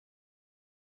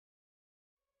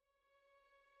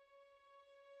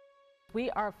We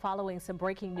are following some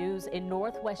breaking news in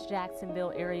northwest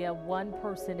Jacksonville area. One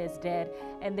person is dead,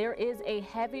 and there is a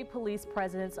heavy police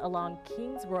presence along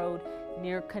Kings Road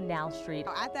near Canal Street.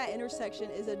 At that intersection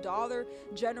is a Dollar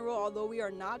General, although we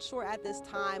are not sure at this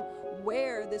time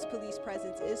where this police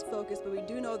presence is focused, but we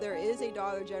do know there is a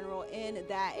Dollar General in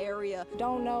that area.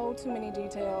 Don't know too many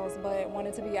details, but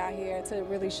wanted to be out here to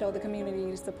really show the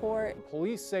community support.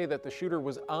 Police say that the shooter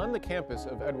was on the campus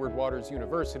of Edward Waters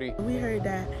University. We heard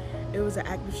that it was an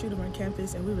active shooter on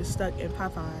campus and we were stuck in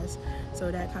Popeyes, so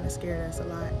that kind of scared us a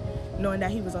lot, knowing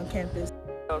that he was on campus.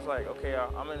 I was like, okay,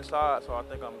 I'm inside, so I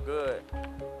think I'm good.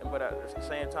 But at the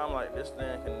same time, like, this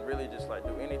thing can really just like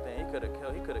do anything. He could have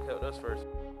killed us first.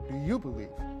 Do you believe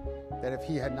that if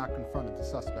he had not confronted the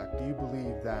suspect, do you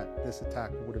believe that this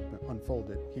attack would have been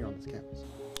unfolded here on this campus?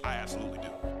 I absolutely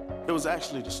do. It was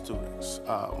actually the students.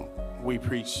 We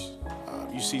preach,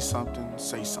 you see something,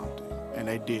 say something, and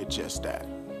they did just that.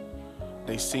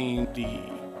 They seen the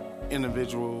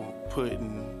individual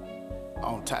putting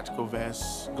on tactical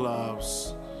vests,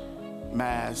 gloves,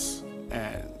 masks,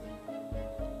 and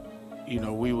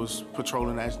we was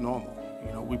patrolling as normal.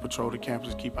 We patrol the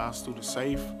campus to keep our students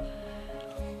safe,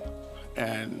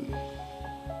 and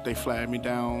they flagged me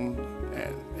down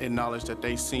and acknowledged that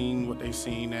they seen what they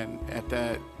seen, and at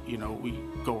that, we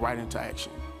go right into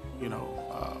action,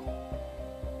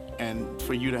 and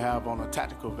for you to have on a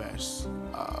tactical vest,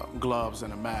 gloves,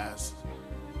 and a mask,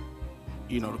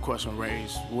 the question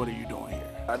raised, what are you doing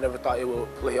here? I never thought it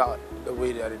would play out the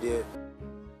way that it did.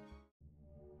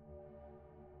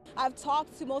 I've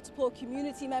talked to multiple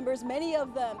community members, many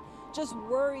of them just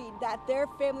worried that their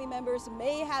family members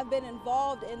may have been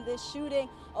involved in this shooting.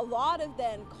 A lot of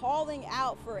them calling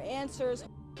out for answers.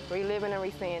 We living and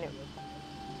we seeing it.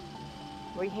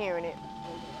 We hearing it,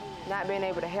 not being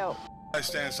able to help. I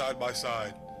stand side by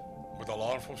side with our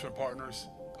law enforcement partners,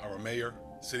 our mayor,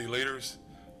 city leaders,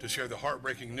 to share the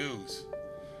heartbreaking news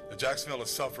that Jacksonville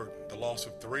has suffered the loss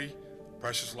of 3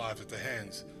 precious lives at the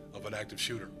hands of an active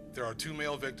shooter. There are 2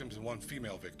 male victims and 1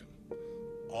 female victim.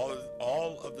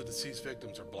 All of the deceased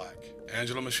victims are black.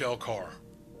 Angela Michelle Carr,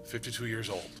 52 years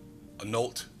old.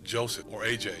 Jerrald Joseph, or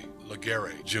AJ,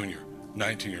 Laguerre Jr.,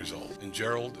 19 years old. And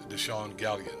Jerrald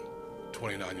Gallion,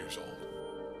 29 years old.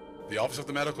 The Office of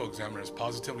the Medical Examiner has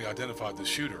positively identified the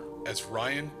shooter as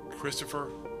Ryan Christopher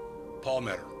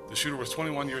Palmetter. The shooter was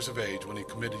 21 years of age when he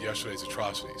committed yesterday's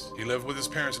atrocities. He lived with his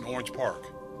parents in Orange Park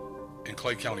in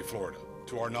Clay County, Florida.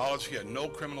 To our knowledge, he had no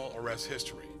criminal arrest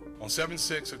history. On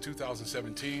 7/6 of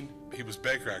 2017, he was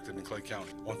Baker acted in Clay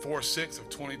County. On 4/6 of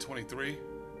 2023,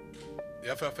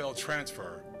 the FFL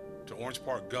transferred to Orange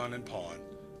Park Gun and Pawn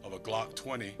of a Glock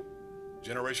 20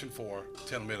 Generation 4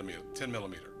 10 millimeter.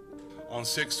 On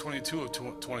 6/22 of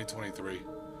 2023,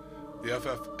 the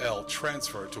FFL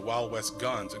transferred to Wild West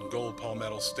Guns and Gold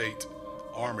Palmetto State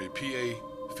Army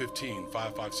PA-15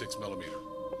 5.56 millimeter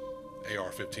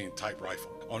AR-15 type rifle.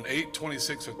 On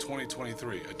 8/26 of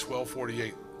 2023 at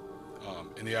 12:48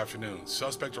 in the afternoon,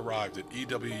 suspect arrived at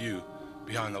EWU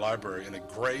behind the library in a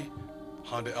gray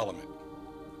Honda Element,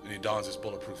 and he dons his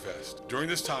bulletproof vest. During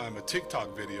this time, a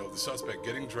TikTok video of the suspect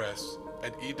getting dressed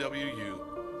at EWU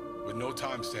with no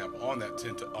timestamp on that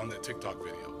TikTok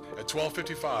video. At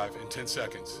 12:55 and 10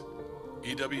 seconds,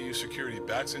 EWU security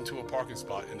backs into a parking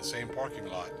spot in the same parking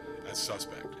lot as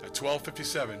suspect. At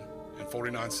 12:57 and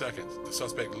 49 seconds, the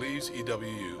suspect leaves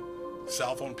EWU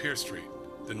south on Pierce Street,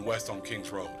 then west on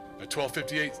Kings Road. At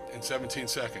 12:58 and 17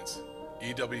 seconds,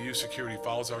 EWU security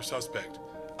follows our suspect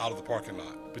out of the parking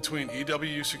lot. Between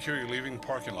EWU security leaving the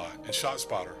parking lot and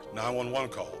ShotSpotter 911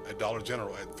 call at Dollar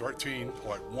General at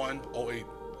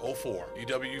 1:08:04,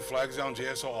 EWU flags down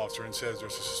JSO officer and says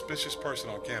there's a suspicious person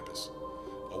on campus.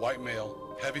 A white male,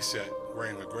 heavy set,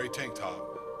 wearing a gray tank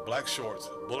top, black shorts,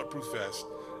 bulletproof vest,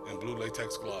 and blue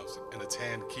latex gloves, and a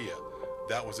tan Kia.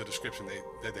 That was the description they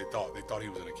thought. They thought he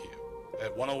was in a Kia.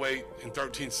 At 1:08 and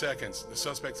 13 seconds, the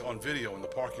suspect's on video in the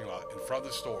parking lot in front of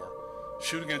the store,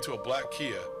 shooting into a black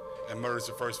Kia and murders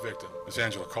the first victim, Ms.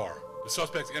 Angela Carr. The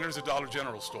suspect enters the Dollar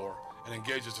General store and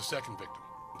engages the second victim,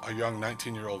 a young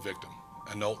 19-year-old victim,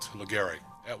 Jerrald Gallion.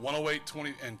 At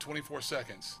 1:08 and 24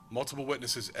 seconds, multiple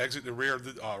witnesses exit the rear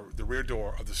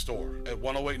door of the store. At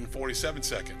 1:08 and 47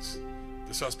 seconds,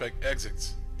 the suspect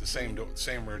exits the same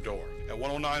rear door. At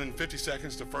 1:09 and 50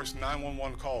 seconds, the first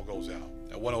 911 call goes out.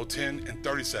 At 1:10 and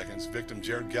 30 seconds, victim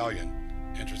Jerrald Gallion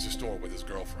enters the store with his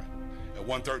girlfriend. At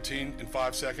 1:13 and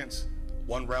 5 seconds,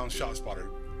 1 round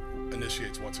ShotSpotter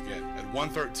initiates once again. At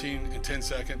 1:13 and 10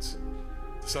 seconds,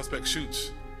 the suspect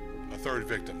shoots a third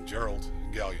victim, Jerrald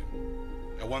Gallion.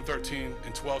 At 1:13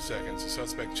 and 12 seconds, the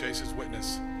suspect chases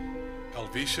witness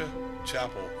Elvisha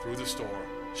Chapel through the store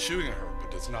shooting at her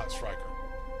but does not strike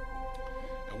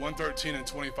her. At 1:13 and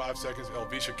 25 seconds,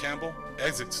 Elvisha Campbell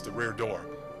exits the rear door,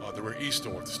 the rear east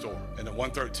door of the store. And at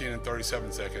 1:13 and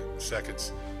 37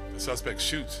 seconds, the suspect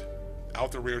shoots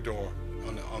out the rear door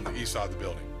on the east side of the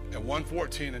building. At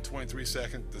 1:14 and 23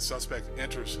 seconds, the suspect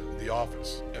enters the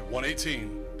office. At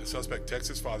 1:18, the suspect texts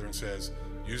his father and says,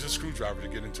 "Use a screwdriver to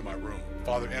get into my room."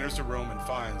 Father enters the room and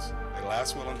finds a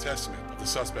last will and testament of the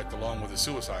suspect along with a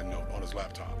suicide note on his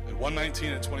laptop. At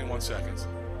 1:19 and 21 seconds,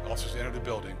 officers enter the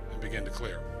building and begin to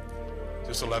clear.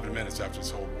 Just 11 minutes after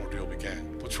this whole ordeal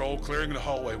began. Patrol clearing the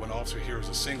hallway when officer hears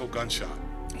a single gunshot.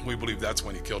 We believe that's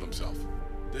when he killed himself.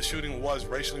 This shooting was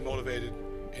racially motivated,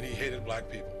 and he hated black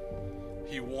people.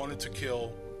 He wanted to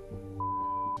kill.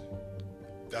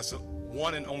 That's the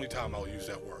one and only time I'll use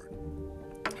that word.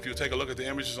 If you take a look at the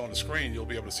images on the screen, you'll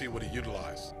be able to see what he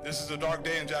utilized. This is a dark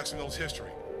day in Jacksonville's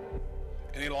history.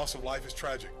 Any loss of life is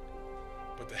tragic,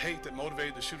 but the hate that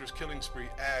motivated the shooter's killing spree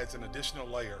adds an additional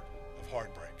layer of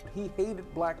heartbreak. He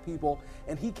hated black people,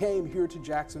 and he came here to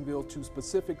Jacksonville to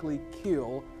specifically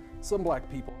kill some black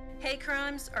people. Hate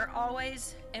crimes are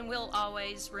always and will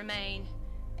always remain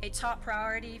a top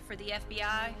priority for the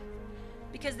FBI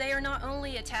because they are not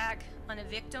only an attack on a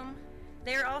victim,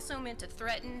 they are also meant to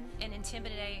threaten and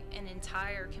intimidate an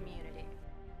entire community.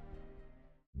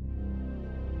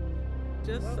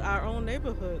 Just our own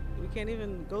neighborhood. We can't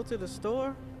even go to the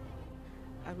store.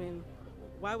 I mean,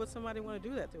 why would somebody want to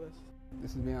do that to us?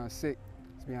 This is beyond sick.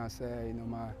 It's beyond sad. You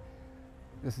know,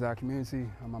 this is our community.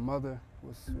 My mother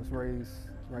was raised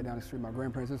right down the street. My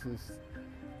grandparents.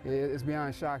 It's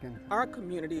beyond shocking. Our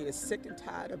community is sick and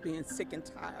tired of being sick and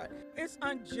tired. It's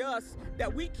unjust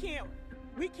that we can't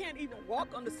even walk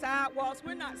on the sidewalks.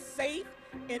 We're not safe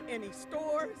in any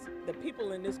stores. The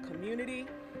people in this community,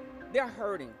 they're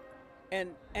hurting,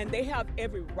 and they have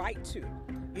every right to.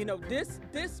 You know, this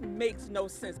makes no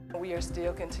sense. We are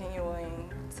still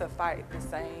continuing to fight the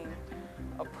same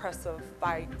oppressive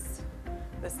fights,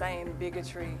 the same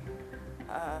bigotry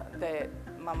that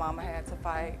my mama had to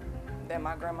fight, that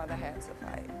my grandmother had to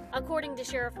fight. According to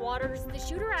Sheriff Waters, the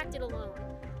shooter acted alone.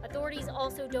 Authorities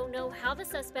also don't know how the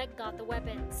suspect got the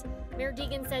weapons. Mayor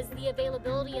Deegan says the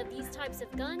availability of these types of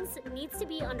guns needs to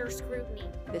be under scrutiny.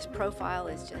 This profile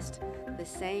is just the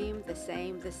same.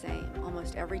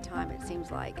 Almost every time it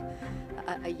seems like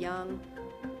a young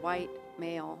white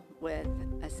male with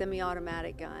a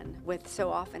semi-automatic gun with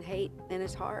so often hate in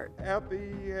his heart. After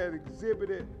he had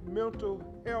exhibited mental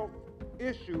health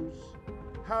issues,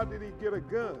 how did he get a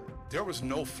gun? There was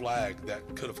no flag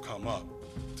that could have come up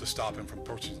to stop him from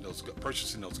purchasing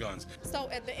those guns. So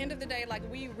at the end of the day, like,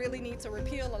 we really need to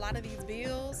repeal a lot of these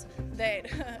bills that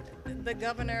the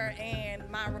governor and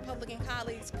my Republican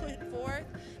colleagues put forth,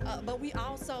 but we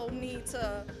also need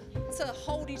to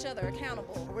hold each other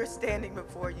accountable. We're standing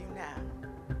before you now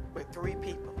with 3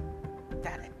 people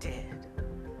that are dead.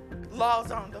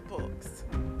 Laws on the books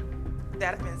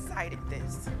that have incited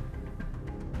this.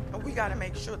 And we gotta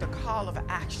make sure the call of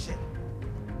action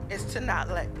is to not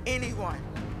let anyone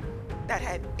that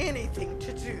had anything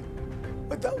to do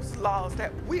with those laws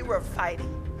that we were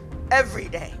fighting every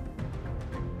day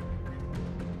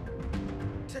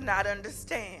to not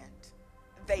understand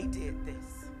they did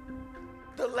this.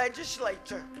 The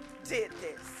legislature did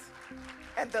this,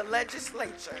 and the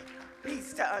legislature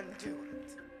needs to undo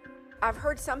it. I've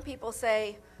heard some people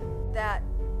say that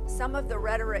some of the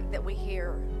rhetoric that we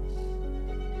hear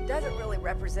doesn't really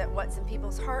represent what's in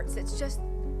people's hearts. It's just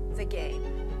the game.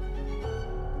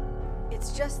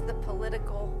 It's just the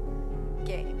political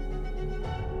game.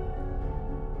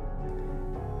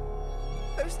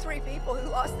 There's 3 people who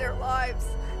lost their lives.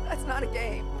 That's not a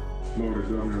game. Florida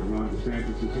Governor Ron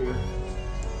DeSantis is here.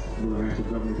 We'll answer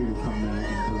Governor people come now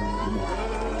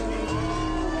and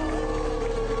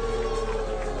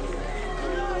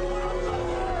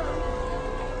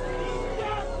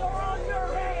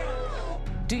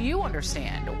Do you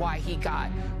understand why he got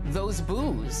those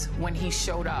boos when he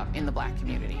showed up in the black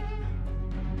community?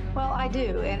 Well, I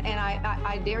do, and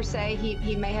I dare say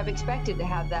he may have expected to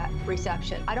have that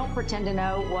reception. I don't pretend to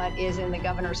know what is in the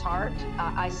governor's heart.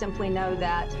 I simply know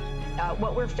that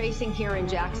what we're facing here in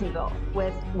Jacksonville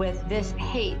with this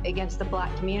hate against the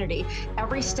black community,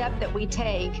 every step that we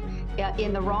take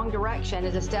in the wrong direction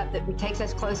is a step that takes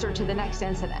us closer to the next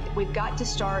incident. We've got to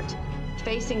start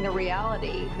facing the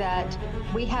reality that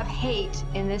we have hate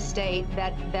in this state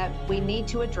that we need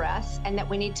to address and that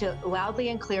we need to loudly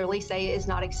and clearly say is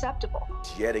not acceptable.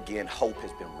 Yet again, hope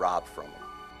has been robbed from him,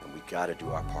 and we got to do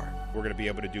our part. We're going to be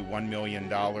able to do $1 million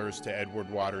to Edward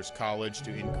Waters College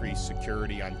to increase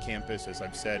security on campus. As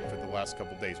I've said for the last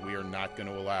couple of days, we are not going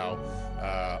to allow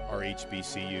our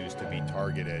HBCUs to be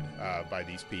targeted by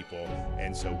these people,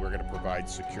 and so we're going to provide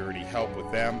security help with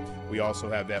them. We also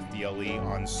have FDLE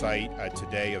on site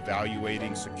today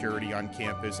evaluating security on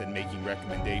campus and making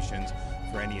recommendations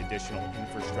for any additional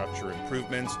infrastructure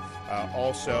improvements.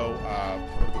 Also,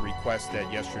 per the request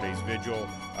at yesterday's vigil,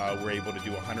 we're able to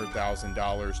do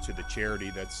 $100,000 to the charity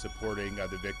that's supporting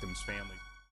the victims' families.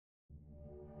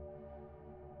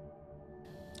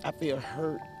 I feel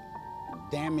hurt,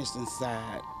 damaged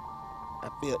inside. I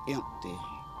feel empty,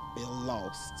 feel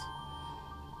lost,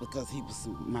 because he was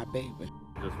my baby.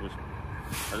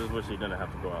 I just wish he didn't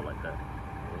have to go out like that.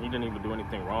 He didn't even do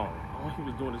anything wrong. All he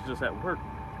was doing is just at work.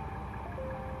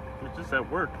 He was just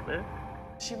at work, man.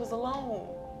 She was alone.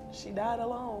 She died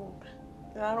alone.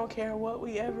 And I don't care what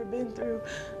we ever been through.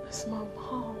 It's my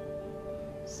mom.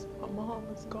 My mom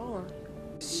is gone.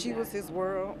 She was his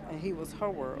world and he was her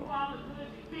world.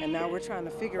 And now we're trying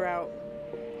to figure out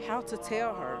how to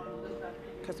tell her,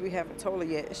 because we haven't told her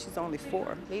yet. She's only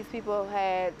 4. These people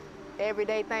had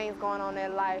everyday things going on in their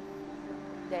life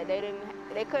that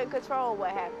they couldn't control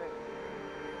what happened.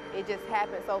 It just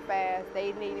happened so fast, they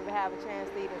didn't even have a chance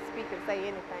to even speak and say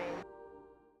anything.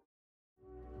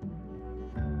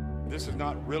 This is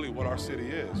not really what our city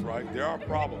is, right? There are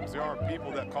problems. There are people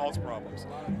that cause problems.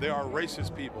 There are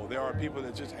racist people. There are people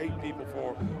that just hate people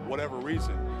for whatever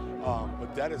reason.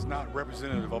 But that is not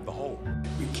representative of the whole.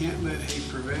 We can't let hate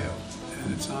prevail,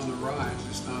 and it's on the rise.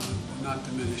 It's not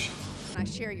diminishing. I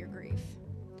share your grief,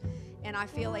 and I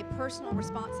feel a personal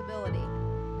responsibility,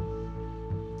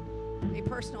 a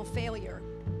personal failure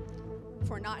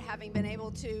for not having been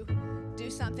able to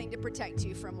do something to protect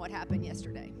you from what happened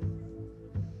yesterday.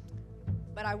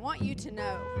 But I want you to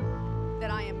know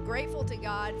that I am grateful to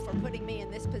God for putting me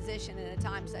in this position in a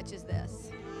time such as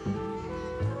this.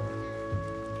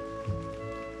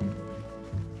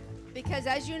 Because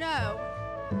as you know,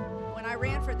 when I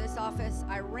ran for this office,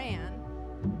 I ran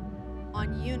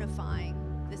on unifying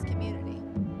this community.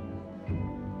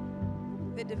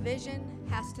 The division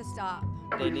has to stop.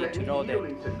 They need to know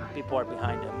that people are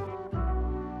behind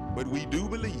them. But we do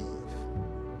believe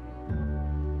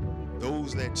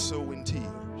those that sow in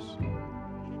tears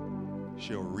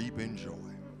shall reap in joy.